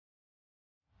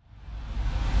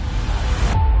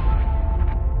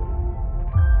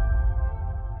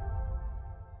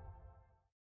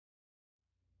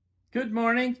Good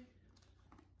morning.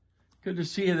 Good to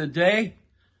see you today.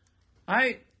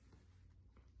 I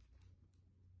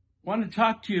want to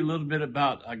talk to you a little bit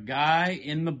about a guy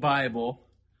in the Bible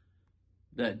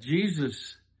that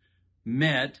Jesus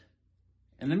met.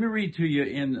 And let me read to you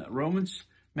in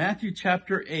Matthew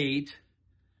chapter 8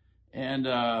 and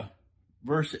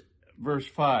verse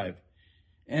 5.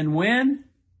 And when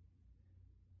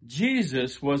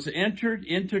Jesus was entered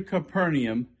into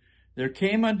Capernaum, there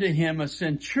came unto him a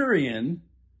centurion,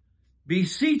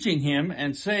 beseeching him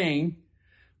and saying,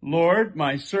 Lord,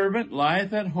 my servant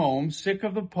lieth at home, sick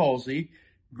of the palsy,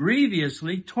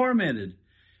 grievously tormented.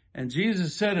 And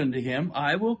Jesus said unto him,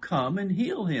 I will come and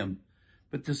heal him.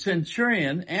 But the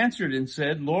centurion answered and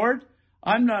said, Lord,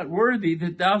 I'm not worthy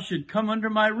that thou should come under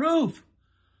my roof.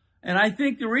 And I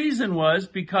think the reason was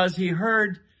because he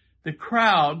heard the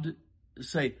crowd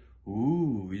say,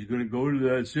 ooh, he's going to go to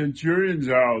that centurion's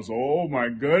house. Oh, my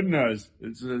goodness.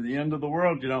 It's the end of the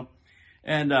world,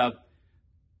 And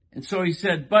so he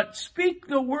said, but speak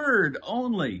the word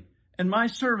only, and my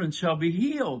servant shall be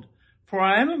healed. For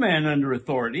I am a man under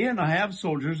authority, and I have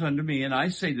soldiers under me, and I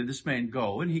say to this man,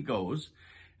 go, and he goes.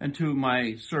 And to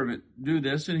my servant, do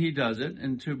this, and he does it.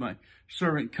 And to my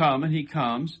servant, come, and he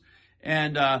comes.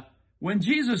 And when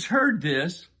Jesus heard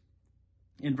this,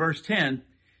 in verse 10,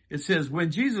 it says,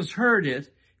 when Jesus heard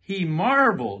it, he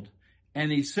marveled,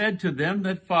 and he said to them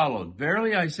that followed,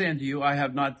 verily I say unto you, I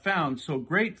have not found so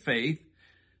great faith,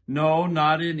 no,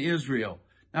 not in Israel.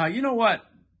 Now, you know what?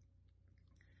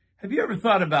 Have you ever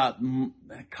thought about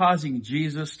causing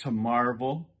Jesus to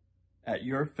marvel at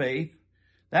your faith?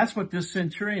 That's what this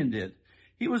centurion did.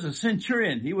 He was a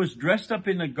centurion. He was dressed up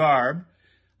in the garb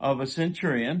of a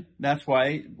centurion. That's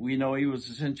why we know he was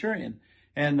a centurion.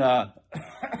 And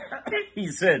he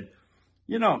said,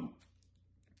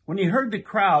 when he heard the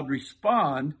crowd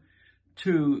respond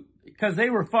to, because they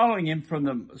were following him from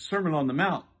the Sermon on the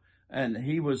Mount, and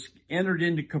he was entered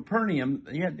into Capernaum,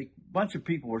 he had a bunch of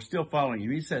people were still following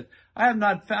him. He said, I have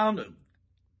not found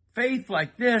faith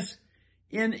like this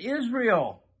in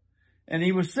Israel. And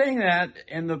he was saying that,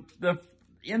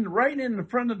 and right in the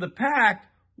front of the pack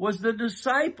was the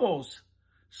disciples.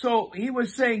 So he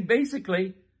was saying,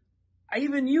 basically,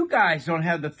 even you guys don't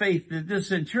have the faith that this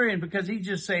centurion, because he's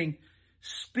just saying,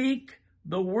 speak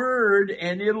the word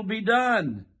and it'll be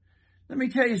done. Let me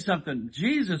tell you something.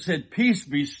 Jesus said, peace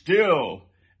be still.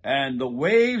 And the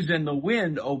waves and the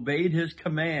wind obeyed his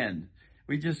command.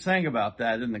 We just sang about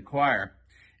that in the choir.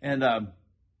 And let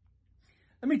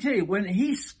me tell you, when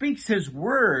he speaks his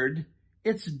word,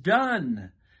 it's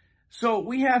done. So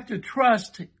we have to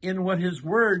trust in what his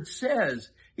word says.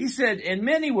 He said, and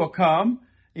many will come.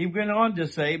 He went on to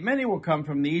say, many will come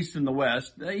from the east and the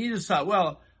west. He just thought,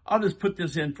 well, I'll just put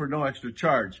this in for no extra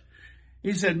charge.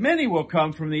 He said, many will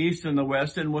come from the east and the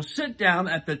west and will sit down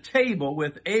at the table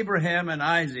with Abraham and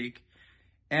Isaac.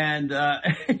 And, that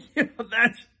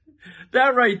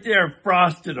right there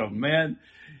frosted them, man.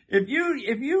 If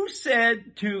you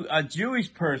said to a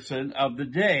Jewish person of the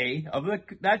day, of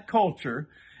that culture,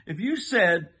 if you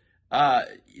said,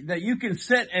 that you can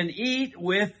sit and eat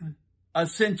with a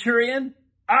centurion,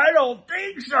 I don't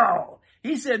think so.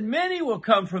 He said, many will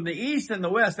come from the east and the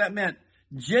west. That meant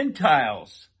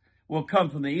Gentiles will come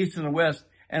from the east and the west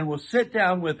and will sit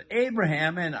down with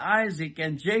Abraham and Isaac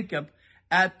and Jacob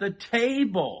at the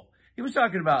table. He was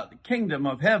talking about the kingdom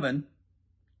of heaven.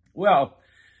 Well,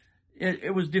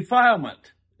 it was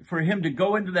defilement for him to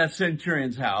go into that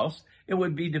centurion's house. It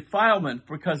would be defilement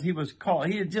because he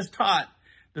had just taught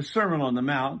the Sermon on the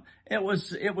Mount. It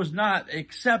was not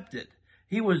accepted.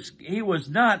 He was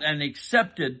not an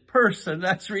accepted person.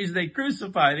 That's the reason they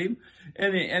crucified him.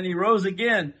 And he rose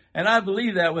again. And I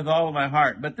believe that with all of my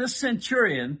heart. But this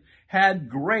centurion had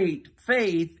great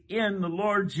faith in the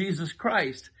Lord Jesus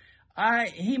Christ.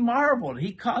 He marveled.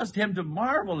 He caused him to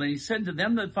marvel. And he said to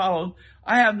them that followed,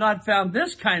 I have not found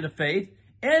this kind of faith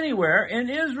anywhere in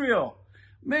Israel.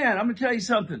 Man, I'm going to tell you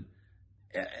something.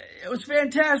 It was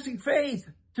fantastic faith.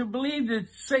 To believe that,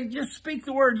 say, just speak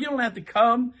the word. You don't have to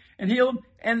come and heal him.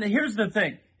 And here's the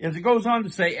thing, as it goes on to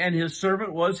say, and his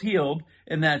servant was healed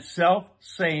in that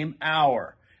self-same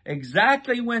hour.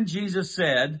 Exactly when Jesus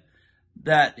said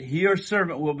that your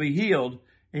servant will be healed,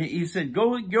 he said,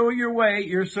 go your way,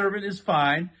 your servant is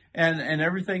fine, and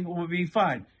everything will be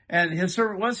fine. And his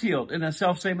servant was healed in that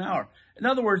self-same hour. In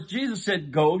other words, Jesus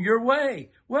said, go your way.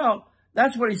 Well,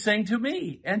 that's what he's saying to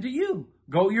me and to you.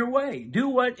 Go your way. Do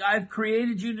what I've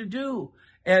created you to do.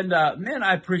 And, man,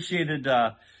 I appreciated,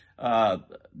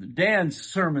 Dan's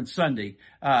sermon Sunday.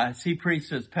 As he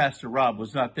preached, as Pastor Rob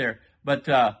was not there. But,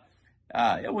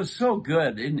 it was so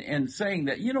good in saying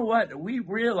that, you know what, we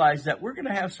realize that we're going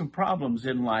to have some problems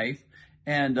in life,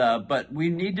 and but we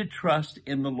need to trust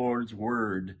in the Lord's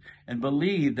word and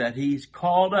believe that he's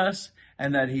called us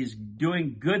and that he's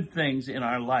doing good things in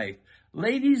our life.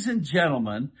 Ladies and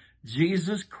gentlemen,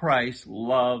 Jesus Christ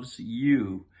loves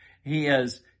you. He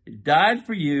has died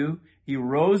for you. He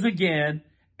rose again,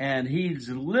 and he's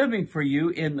living for you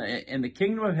in the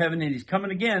kingdom of heaven, and he's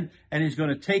coming again, and he's going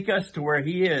to take us to where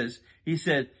he is. He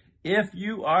said, if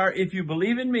you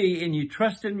believe in me and you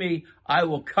trust in me, I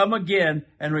will come again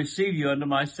and receive you unto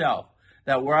myself,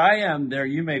 that where I am, there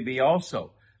you may be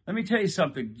also. Let me tell you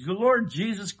something. The Lord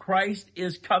Jesus Christ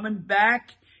is coming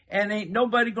back, and ain't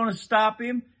nobody going to stop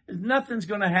him. Nothing's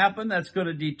going to happen that's going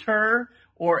to deter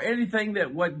or anything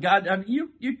that what God, I mean,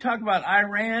 you talk about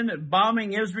Iran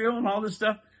bombing Israel and all this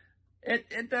stuff.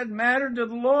 It doesn't matter to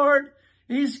the Lord.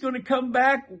 He's going to come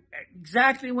back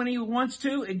exactly when he wants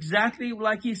to, exactly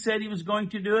like he said he was going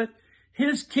to do it.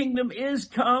 His kingdom is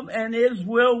come, and his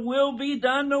will be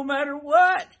done no matter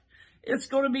what. It's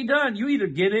going to be done. You either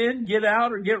get in, get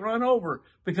out, or get run over.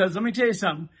 Because let me tell you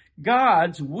something.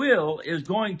 God's will is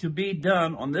going to be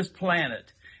done on this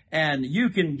planet. And you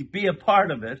can be a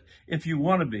part of it if you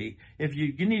want to be. If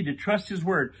you need to trust his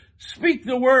word. Speak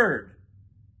the word,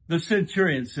 the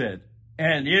centurion said,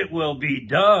 and it will be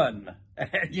done.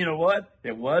 And you know what?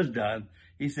 It was done.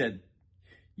 He said,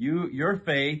 your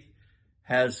faith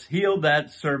has healed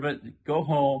that servant. Go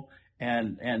home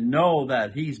and know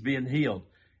that he's being healed.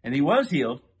 And he was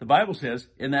healed. The Bible says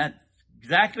in that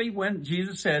exactly when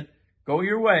Jesus said, go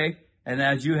your way, and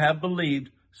as you have believed,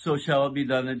 so shall it be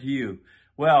done unto you.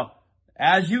 Well,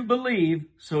 as you believe,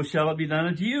 so shall it be done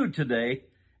unto you today.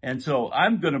 And so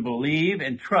I'm going to believe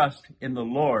and trust in the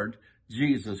Lord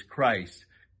Jesus Christ.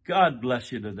 God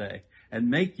bless you today and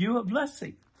make you a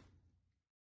blessing.